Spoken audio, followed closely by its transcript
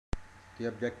The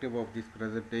objective of this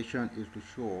presentation is to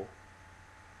show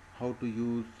how to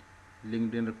use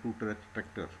LinkedIn Recruiter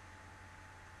Extractor.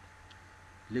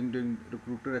 LinkedIn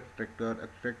Recruiter Extractor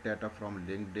extracts data from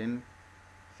LinkedIn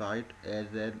site as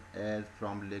well as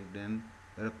from LinkedIn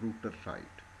Recruiter site.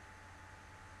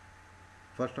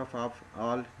 First of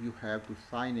all, you have to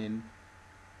sign in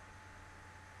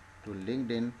to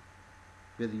LinkedIn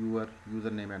with your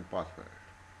username and password.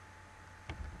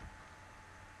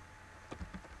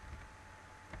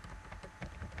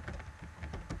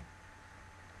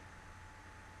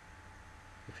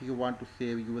 If you want to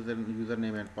save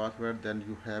username and password, then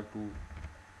you have to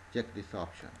check this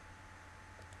option.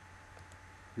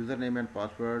 Username and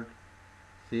password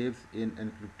saves in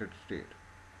encrypted state.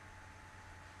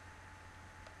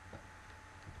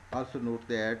 Also note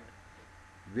that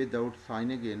without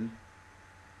signing in,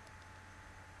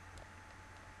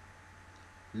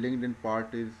 LinkedIn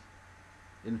part is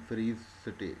in freeze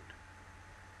state.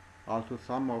 Also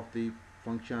some of the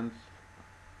functions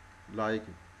like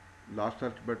last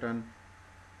search button,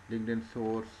 LinkedIn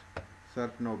source,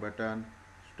 search now button,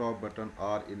 stop button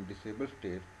are in disabled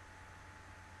state,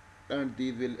 and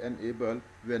these will enable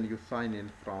when you sign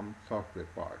in from software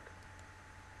part.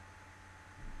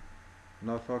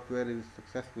 Now software is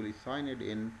successfully signed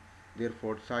in,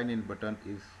 therefore sign in button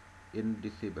is in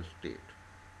disabled state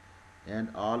and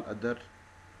all other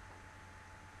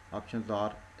options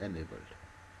are enabled.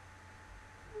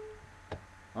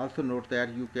 Also note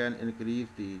that you can increase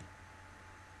the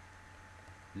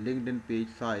LinkedIn page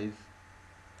size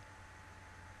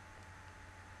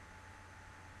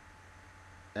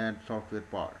and software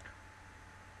part.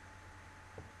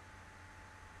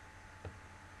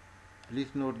 Please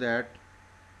note that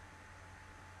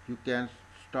you can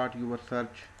start your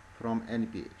search from any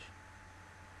page.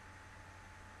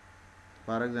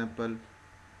 For example,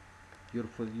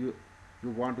 you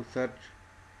want to search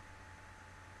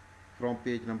from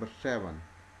page number 7,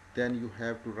 then you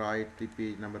have to write the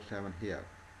page number 7 here.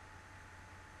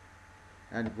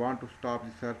 And want to stop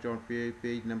the search on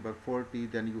page number 40,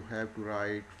 then you have to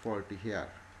write 40 here.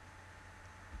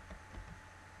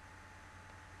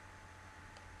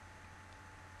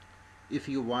 If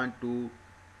you want to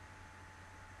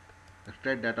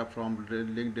extract data from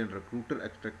LinkedIn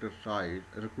recruiter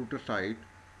site,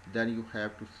 then you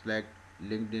have to select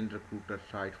LinkedIn recruiter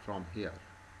site from here.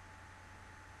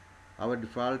 Our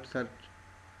default search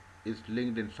is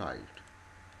LinkedIn site.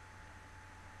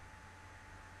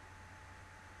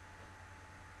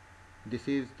 This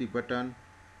is the button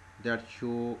that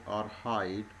show or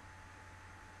hide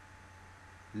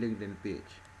LinkedIn page.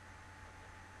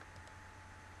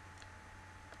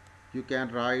 You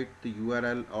can write the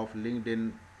URL of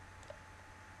LinkedIn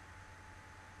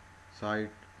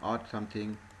site or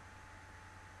something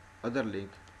other link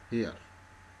here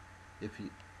if you,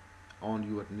 on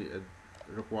your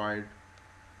required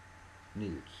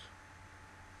needs.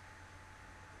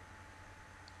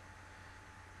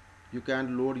 You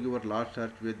can load your last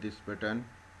search with this button.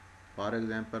 For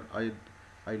example, I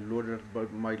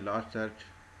loaded my last search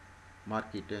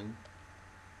marketing,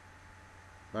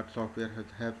 but software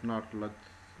has not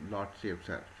lot saved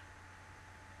search.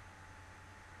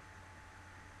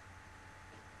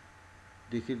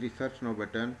 This is the search now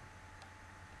button,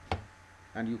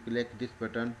 and you click this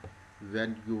button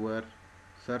when your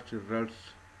search results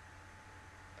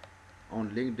on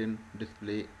LinkedIn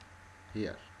display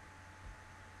here.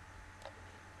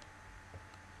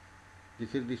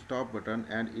 This is the stop button,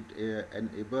 and it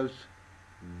enables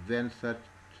when search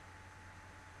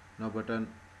now button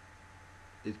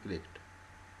is clicked.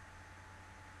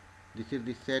 This is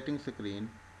the setting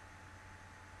screen.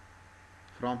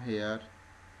 From here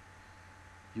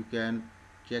you can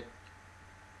check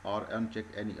or uncheck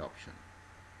any option.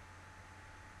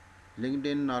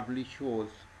 LinkedIn normally shows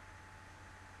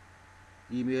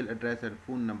email address and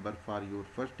phone number for your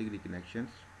first degree connections,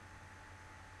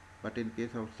 but in case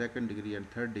of second degree and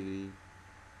third degree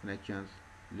connections,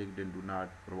 LinkedIn do not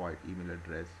provide email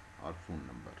address or phone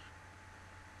number.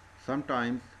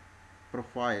 Sometimes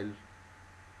profile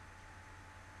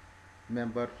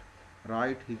member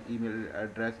write his email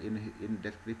address in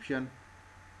description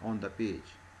on the page.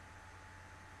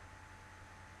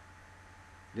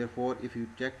 Therefore, if you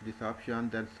check this option,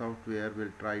 then software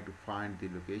will try to find the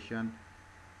location,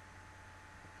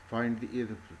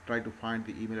 try to find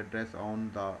the email address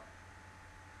on the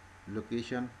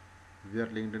location where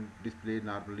LinkedIn display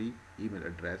normally email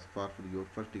address for your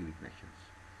first degree connections.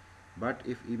 But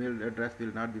if email address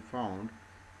will not be found,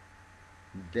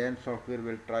 then software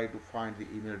will try to find the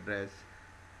email address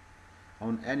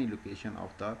on any location of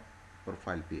the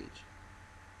profile page.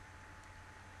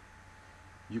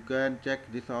 You can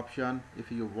check this option if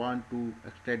you want to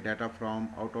extract data from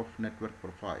out of network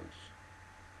profiles.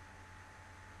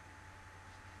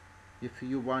 If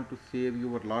you want to save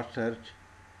your last search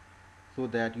so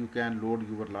that you can load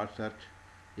your last search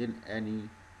in any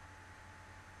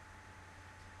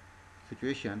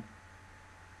situation,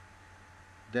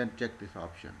 then check this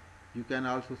option. You can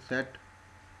also set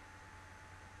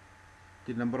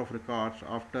the number of records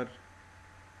after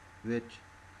which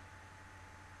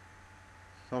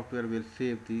software will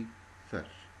save the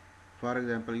search. For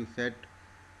example, you set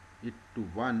it to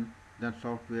 1, then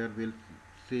software will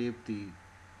save the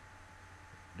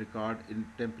record in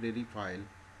temporary file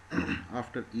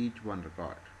after each one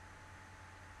record.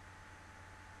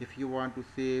 If you want to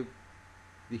save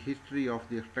the history of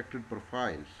the extracted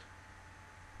profiles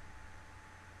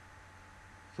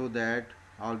so that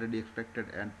already extracted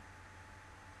and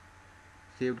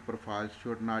saved profiles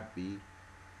should not be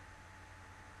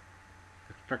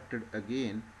extracted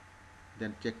again,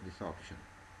 then check this option.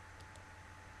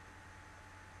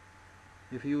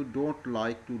 If you don't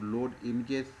like to load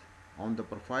images on the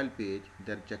profile page,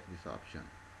 then check this option.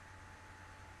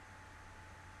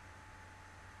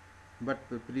 But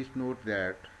please note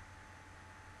that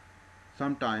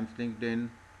sometimes LinkedIn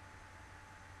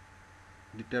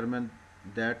determine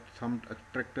that some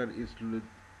extractor is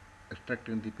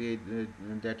extracting the page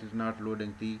that is not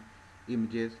loading the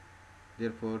images,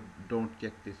 therefore don't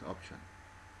check this option.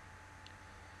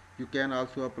 You can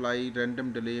also apply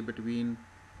random delay between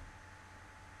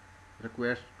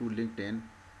requests to LinkedIn.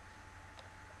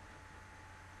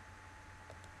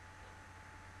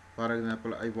 For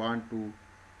example, I want to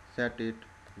set it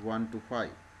 1 to 5.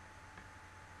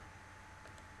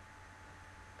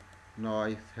 Now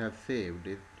I have saved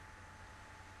it.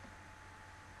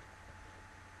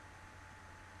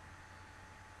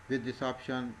 With this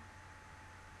option,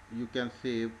 you can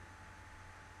save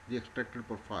the extracted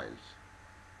profiles.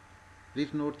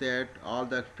 Please note that all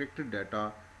the extracted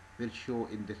data will show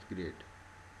in this grid.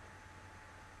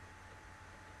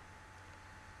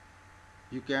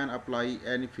 You can apply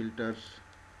any filters,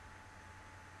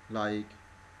 like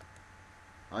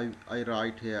I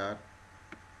write here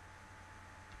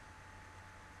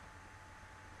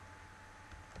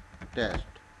test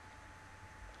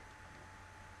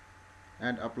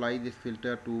and apply this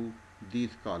filter to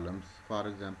these columns, for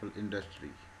example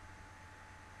industry.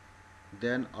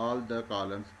 Then all the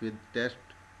columns with test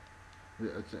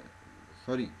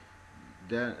sorry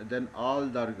then all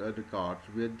the records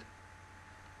with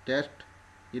test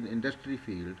in industry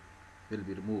field will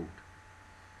be removed.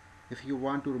 If you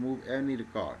want to remove any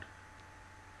record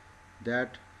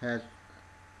that has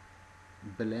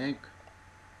blank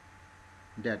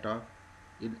data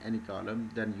in any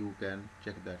column, then you can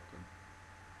check that one.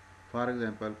 For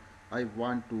example, I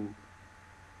want to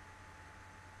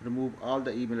remove all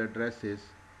the email addresses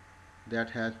that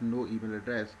has no email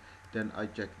address, then I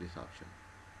check this option.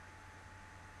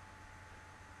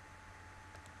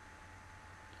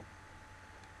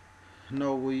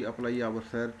 Now we apply our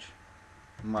search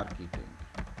marketing.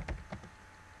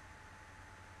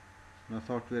 Now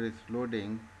software is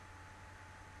loading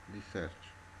the search.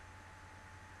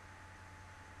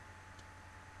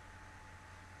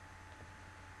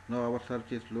 Now our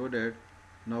search is loaded.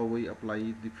 Now we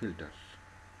apply the filters.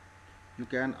 You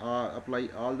can apply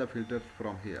all the filters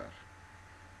from here.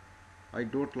 I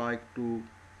don't like to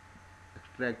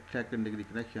extract second degree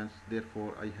connections,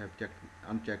 therefore I have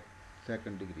unchecked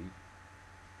second degree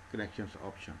connections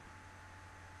option.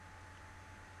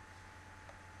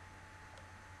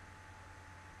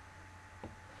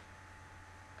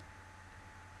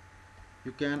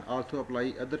 You can also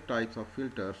apply other types of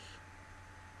filters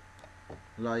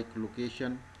like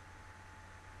location,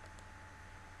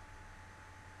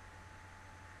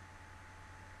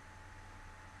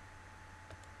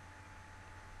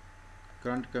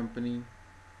 current company,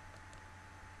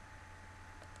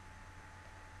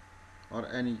 or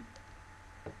any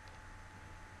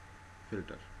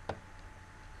filter.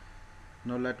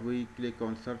 Now let we click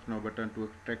on search now button to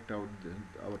extract out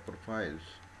our profiles.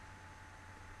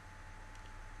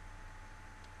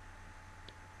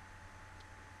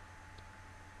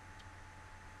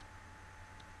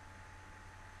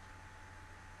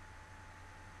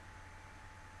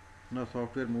 Now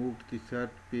software moved the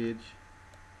search page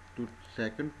to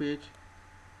second page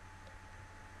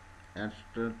and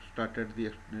started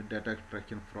the data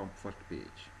extraction from first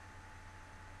page.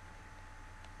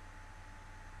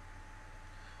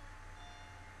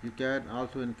 You can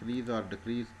also increase or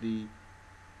decrease the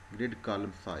grid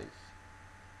column size.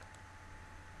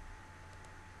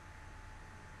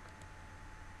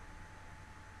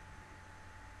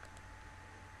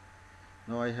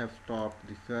 Now Now I have stopped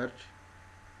the search.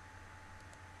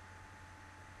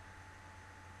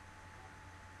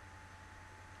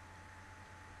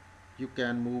 You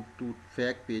can move to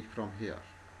fact page from here.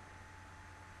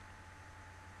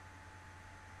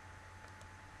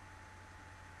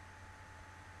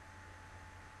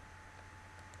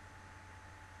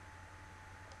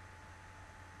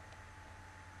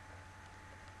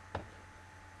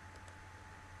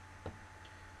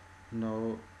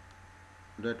 Now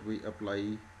that we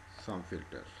apply some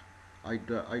filters. I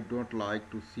don't like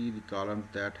to see the columns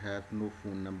that has no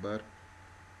phone number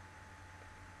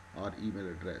or email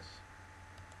address.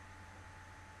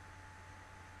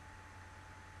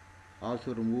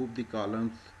 Also remove the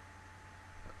columns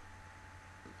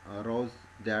rows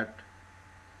that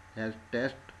has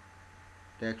test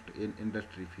text in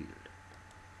industry field.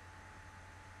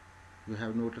 You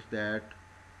have noticed that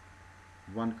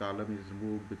one column is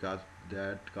removed because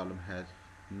that column has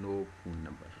no phone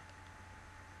number.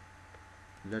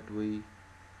 Let we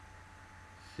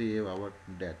save our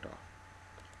data.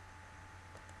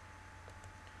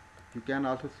 You can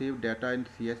also save data in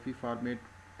CSV format,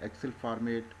 Excel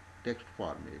format, text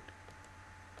format.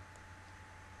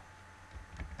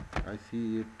 I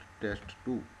see it test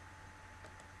 2.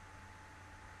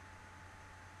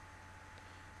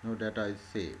 Now data is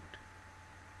saved.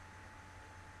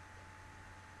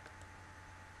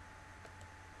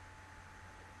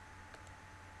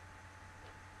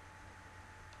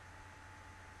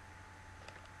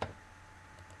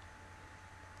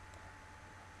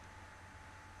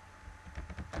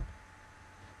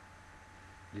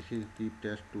 This is the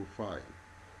test2 file.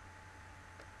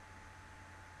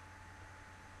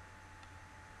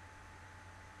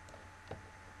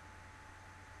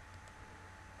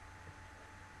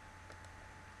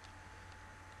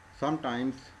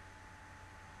 Sometimes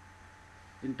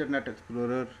Internet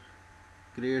Explorer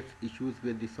creates issues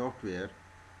with the software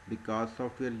because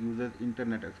software uses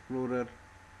Internet Explorer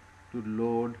to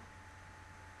load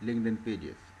LinkedIn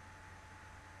pages.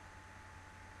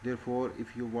 Therefore,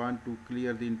 if you want to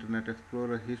clear the Internet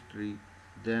Explorer history,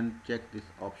 then check this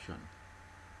option.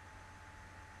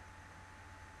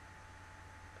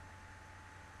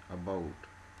 About.